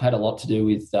 I've had a lot to do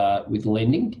with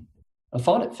lending. I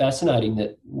find it fascinating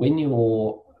that when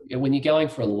you're going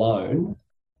for a loan,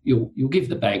 you'll give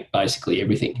the bank basically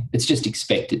everything. It's just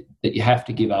expected that you have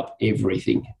to give up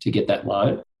everything to get that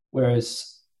loan.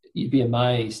 Whereas you'd be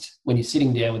amazed when you're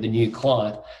sitting down with a new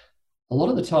client, a lot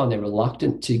of the time they're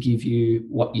reluctant to give you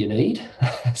what you need.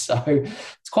 So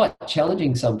it's quite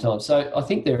challenging sometimes. So I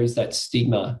think there is that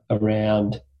stigma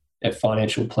around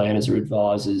financial planners or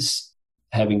advisors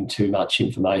having too much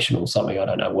information or something. I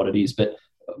don't know what it is, but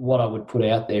what I would put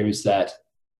out there is that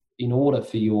in order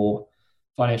for your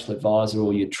financial advisor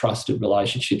or your trusted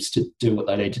relationships to do what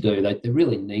they need to do, they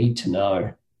really need to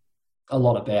know a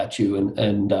lot about you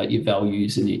and your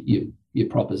values and your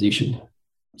proposition,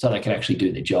 so they can actually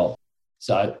do their job.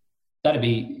 So that'd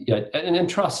be, and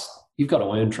trust, you've got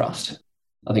to earn trust.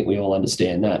 I think we all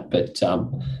understand that, but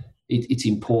it's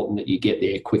important that you get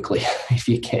there quickly if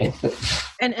you can.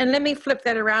 And let me flip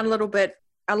that around a little bit.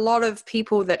 A lot of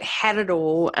people that had it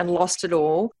all and lost it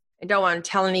all and don't want to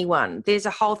tell anyone, there's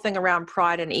a whole thing around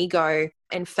pride and ego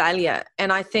and failure.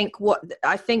 And I think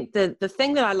the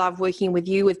thing that I love working with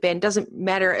you with, Ben, doesn't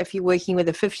matter if you're working with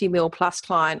a 50 mil plus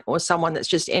client or someone that's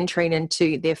just entering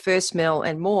into their first mil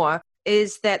and more,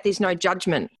 is that there's no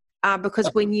judgment.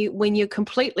 Because when you're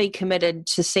completely committed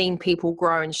to seeing people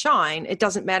grow and shine, it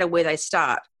doesn't matter where they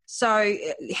start. So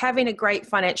having a great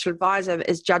financial advisor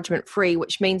is judgment-free,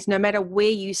 which means no matter where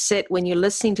you sit when you're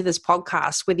listening to this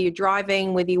podcast, whether you're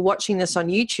driving, whether you're watching this on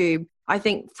YouTube, I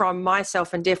think from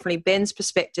myself and definitely Ben's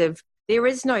perspective, there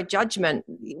is no judgment.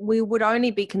 We would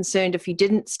only be concerned if you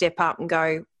didn't step up and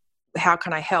go, how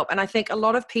can I help? And I think a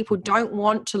lot of people don't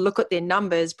want to look at their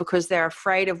numbers because they're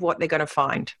afraid of what they're going to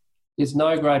find. There's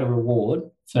no greater reward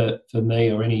for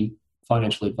me or any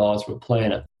financial advisor or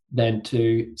planner than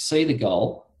to see the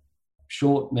goal,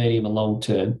 short, medium and long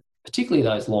term, particularly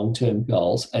those long-term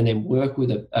goals, and then work with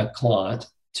a client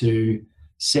to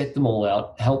set them all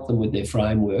out, help them with their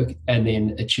framework, and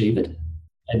then achieve it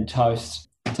and toast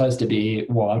a beer,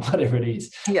 wine, whatever it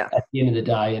is, at the end of the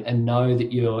day, and know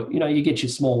that you get your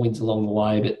small wins along the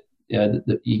way, but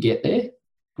that you get there.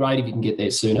 Great if you can get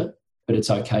there sooner, but it's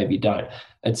okay if you don't.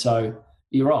 And so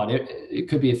you're right, it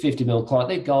could be a 50 mil client.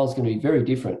 Their goal is going to be very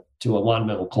different to a 1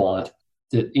 mil client.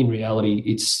 That in reality,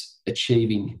 it's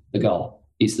achieving the goal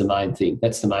is the main thing.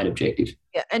 That's the main objective.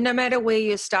 Yeah, and no matter where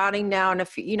you're starting now, and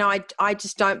if I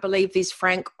just don't believe these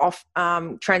frank,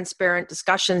 transparent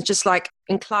discussions. Just like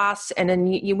in class, and then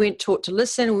you weren't taught to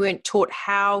listen, we weren't taught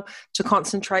how to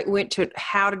concentrate, we weren't taught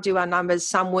how to do our numbers.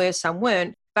 Some were, some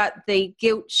weren't. But the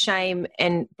guilt, shame,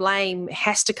 and blame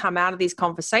has to come out of these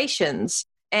conversations.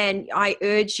 And I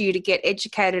urge you to get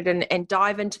educated and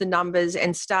dive into the numbers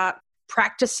and start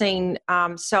practicing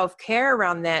self-care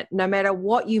around that. No matter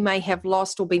what you may have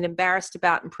lost or been embarrassed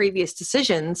about in previous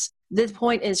decisions, the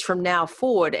point is from now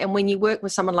forward. And when you work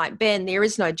with someone like Ben, there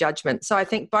is no judgment. So I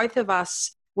think both of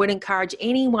us would encourage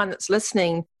anyone that's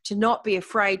listening to not be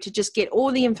afraid to just get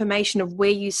all the information of where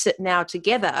you sit now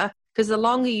together, because the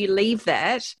longer you leave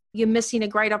that, you're missing a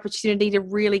great opportunity to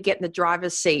really get in the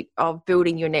driver's seat of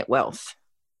building your net wealth.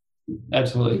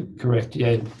 Absolutely correct.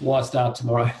 Yeah. Why start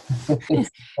tomorrow?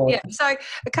 Yeah. So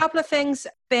a couple of things,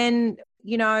 Ben,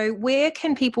 where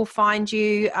can people find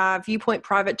you?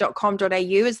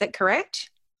 Viewpointprivate.com.au, is that correct?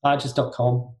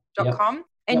 Just.com. .com.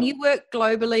 And you work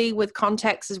globally with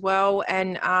contacts as well,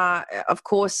 and of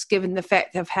course, given the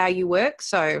fact of how you work.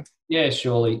 So yeah,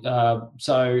 surely.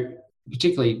 So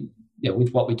particularly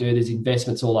with what we do, there's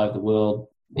investments all over the world.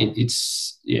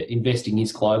 Investing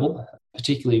is global,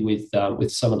 particularly with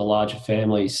some of the larger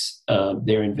families,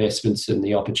 their investments and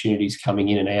the opportunities coming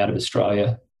in and out of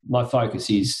Australia. My focus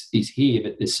is here,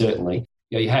 but there's certainly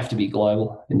you have to be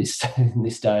global in this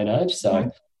day and age.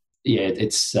 So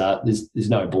it's there's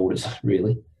no borders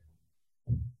really.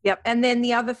 Yep. And then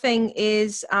the other thing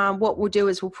is what we'll do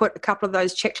is we'll put a couple of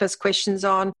those checklist questions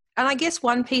on. And I guess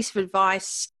one piece of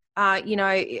advice,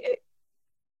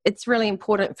 it's really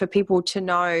important for people to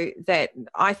know that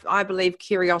I believe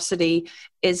curiosity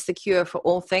is the cure for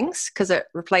all things because it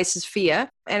replaces fear.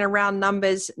 And around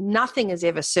numbers, nothing is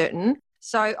ever certain.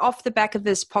 So off the back of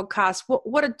this podcast,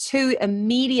 what are 2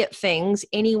 immediate things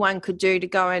anyone could do to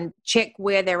go and check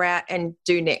where they're at and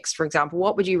do next, for example?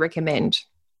 What would you recommend?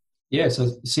 Yeah, so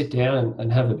sit down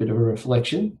and have a bit of a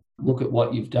reflection, look at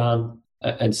what you've done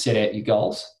and set out your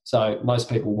goals. So most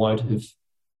people won't have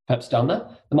perhaps done that.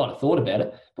 They might have thought about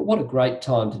it, but what a great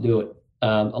time to do it.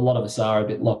 A lot of us are a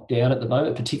bit locked down at the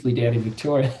moment, particularly down in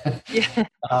Victoria. Yeah.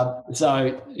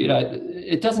 So,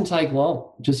 it doesn't take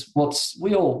long. Just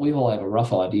we all have a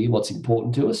rough idea what's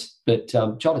important to us, but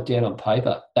jot it down on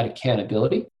paper, that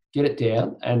accountability, get it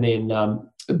down, and then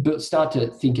start to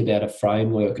think about a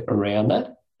framework around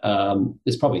that.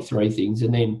 There's probably 3 things,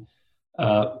 and then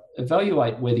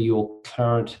evaluate whether your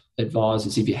current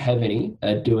advisors, if you have any,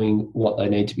 are doing what they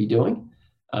need to be doing,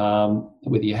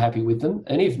 whether you're happy with them.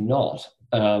 And if not,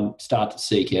 start to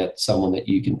seek out someone that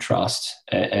you can trust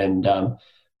and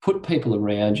put people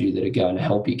around you that are going to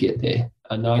help you get there.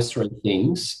 And those 3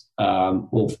 things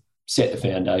will set the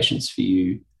foundations for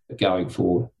you going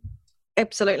forward.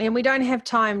 Absolutely. And we don't have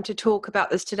time to talk about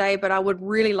this today, but I would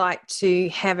really like to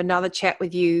have another chat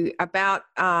with you about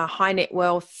high net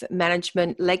wealth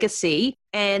management legacy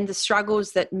and the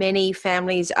struggles that many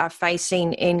families are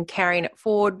facing in carrying it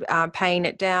forward, paying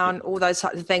it down, all those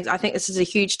types of things. I think this is a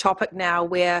huge topic now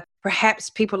where perhaps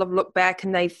people have looked back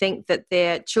and they think that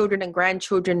their children and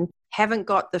grandchildren haven't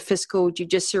got the fiscal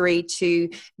judiciary to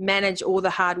manage all the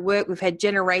hard work. We've had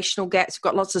generational gaps, we've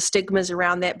got lots of stigmas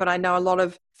around that, but I know a lot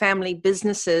of family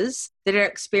businesses that are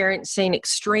experiencing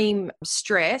extreme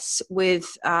stress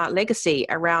with legacy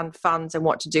around funds and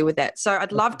what to do with that. So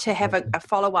I'd love to have a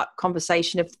follow-up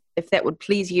conversation if that would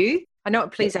please you. I know it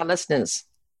would please our listeners.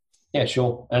 Yeah,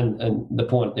 sure. And the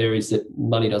point there is that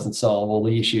money doesn't solve all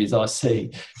the issues I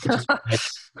see. It just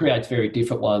creates very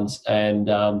different ones. And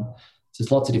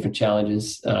there's lots of different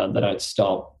challenges that don't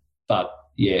stop. But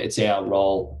yeah, it's our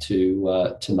role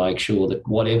to make sure that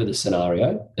whatever the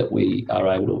scenario, that we are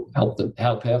able to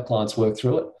help our clients work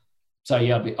through it. So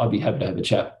yeah, I'd be happy to have a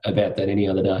chat about that any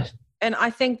other day. And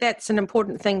I think that's an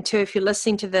important thing too, if you're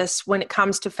listening to this, when it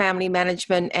comes to family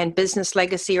management and business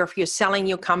legacy, or if you're selling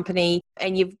your company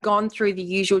and you've gone through the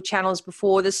usual channels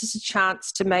before, this is a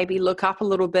chance to maybe look up a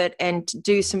little bit and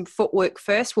do some footwork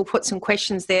first. We'll put some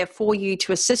questions there for you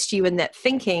to assist you in that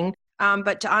thinking,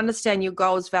 but to understand your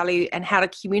goals, value, and how to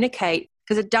communicate,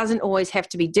 because it doesn't always have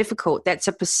to be difficult. That's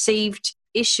a perceived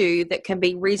issue that can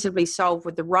be reasonably solved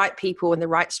with the right people and the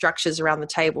right structures around the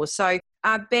table. So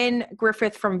Ben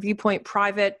Griffith from Viewpoint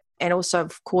Private, and also,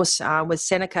 of course, with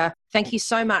Seneca, thank you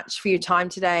so much for your time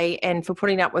today and for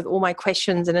putting up with all my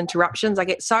questions and interruptions. I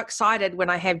get so excited when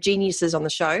I have geniuses on the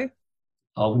show.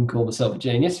 I wouldn't call myself a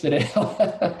genius, but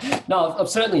no, I've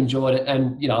certainly enjoyed it.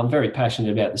 And, I'm very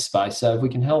passionate about the space. So if we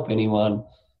can help anyone,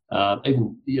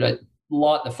 even,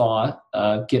 light the fire,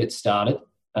 get it started,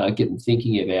 get them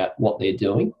thinking about what they're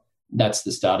doing, that's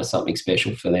the start of something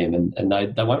special for them, and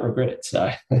they won't regret it. So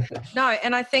no,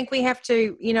 and I think we have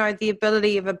to, the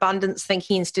ability of abundance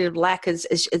thinking instead of lack is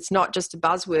it's not just a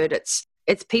buzzword.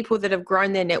 It's people that have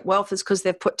grown their net wealth is because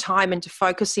they've put time into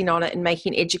focusing on it and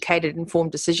making educated,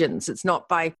 informed decisions. It's not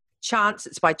by chance,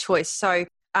 it's by choice. So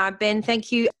Ben,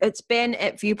 thank you. It's Ben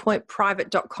at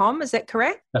viewpointprivate.com. Is that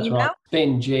correct? That's Email? right.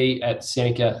 Ben G at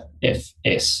Seneca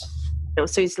FS.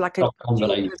 So he's like a dual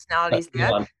personalities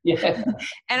there. Yeah.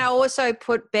 And I also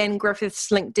put Ben Griffith's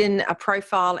LinkedIn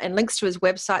profile and links to his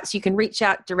website, so you can reach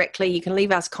out directly. You can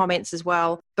leave us comments as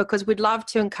well, because we'd love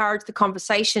to encourage the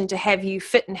conversation to have you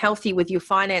fit and healthy with your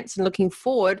finance and looking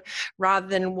forward rather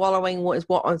than wallowing with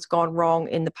what has gone wrong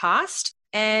in the past.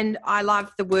 And I love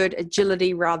the word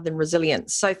agility rather than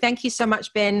resilience. So thank you so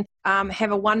much, Ben.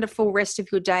 Have a wonderful rest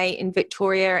of your day in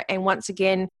Victoria. And once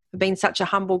again, for being such a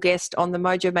humble guest on the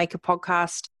Mojo Maker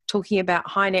podcast, talking about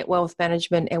high net wealth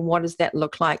management and what does that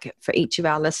look like for each of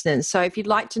our listeners. So if you'd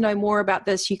like to know more about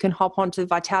this, you can hop onto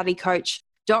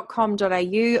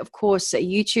vitalitycoach.com.au, of course,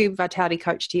 YouTube, Vitality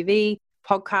Coach TV,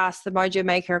 podcast, The Mojo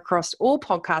Maker across all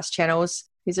podcast channels.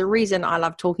 There's a reason I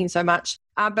love talking so much.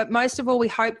 But most of all, we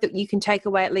hope that you can take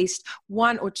away at least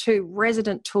one or two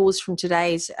resident tools from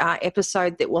today's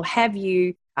episode that will have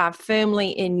you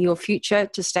firmly in your future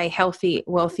to stay healthy,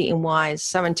 wealthy, and wise.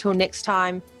 So until next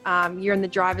time, you're in the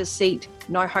driver's seat,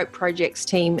 No Hope Projects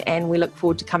team, and we look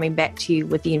forward to coming back to you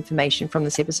with the information from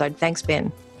this episode. Thanks,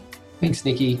 Ben. Thanks,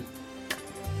 Nikki.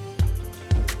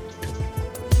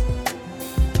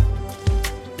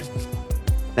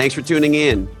 Thanks for tuning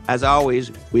in. As always,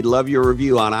 we'd love your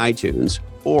review on iTunes,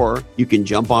 or you can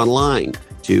jump online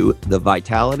to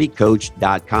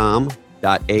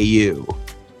thevitalitycoach.com.au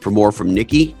for more from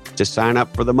Nikki, to sign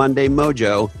up for the Monday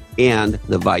Mojo and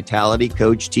the Vitality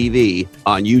Coach TV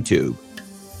on YouTube.